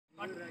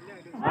घर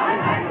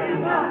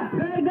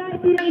घर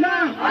तिरंगा,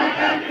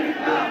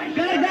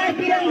 घर घर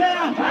तिरंगा,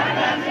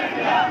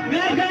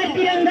 घर घर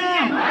तिरंगा,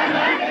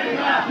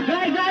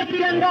 घर घर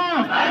तिरंगा,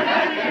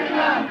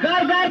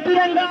 घर घर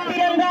तिरंगा,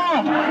 तिरंगा,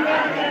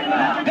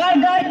 घर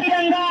घर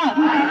तिरंगा,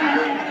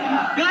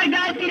 घर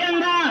घर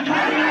तिरंगा, घर घर तिरंगा, घर घर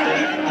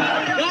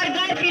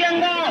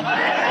तिरंगा,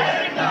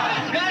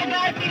 घर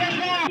घर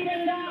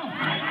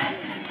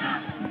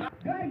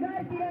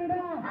तिरंगा,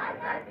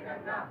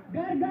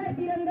 घर घर तिरंगा, घर घर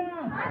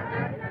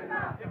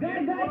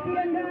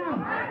तिरंगा,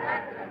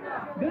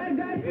 घर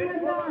घर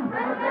तिरंगा,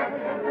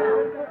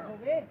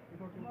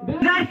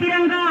 घर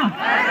तिरंगा,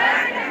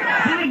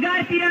 घर घर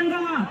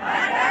तिरंगा,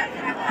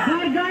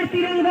 घर घर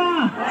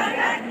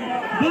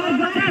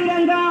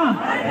तिरंगा,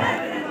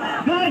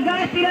 घर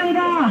घर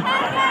तिरंगा,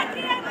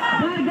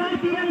 घर घर तिरंगा, घर घर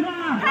तिरंगा,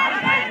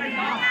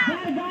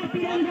 घर घर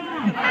तिरंगा,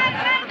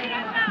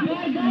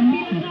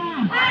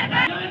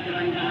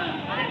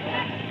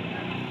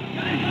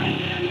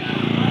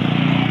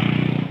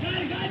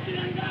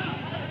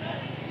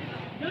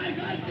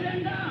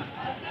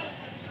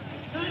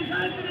 घर घर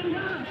तिरंगा,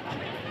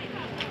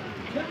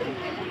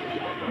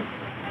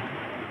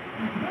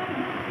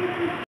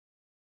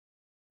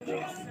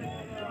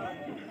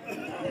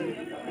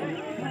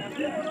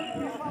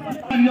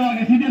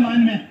 आगे सीधे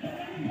लाइन में,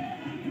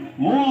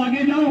 वो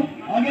आगे जाओ,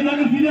 आगे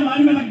जाकर सीधे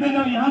लाइन में लगते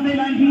जाओ। यहाँ से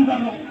लाइन शुरू कर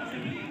लो,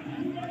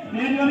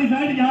 स्टेज वाली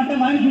साइड, यहाँ से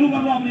लाइन शुरू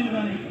कर लो अपनी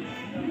जगह।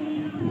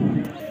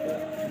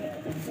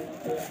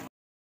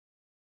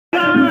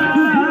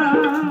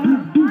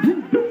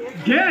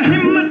 ये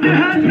हिम्मत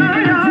है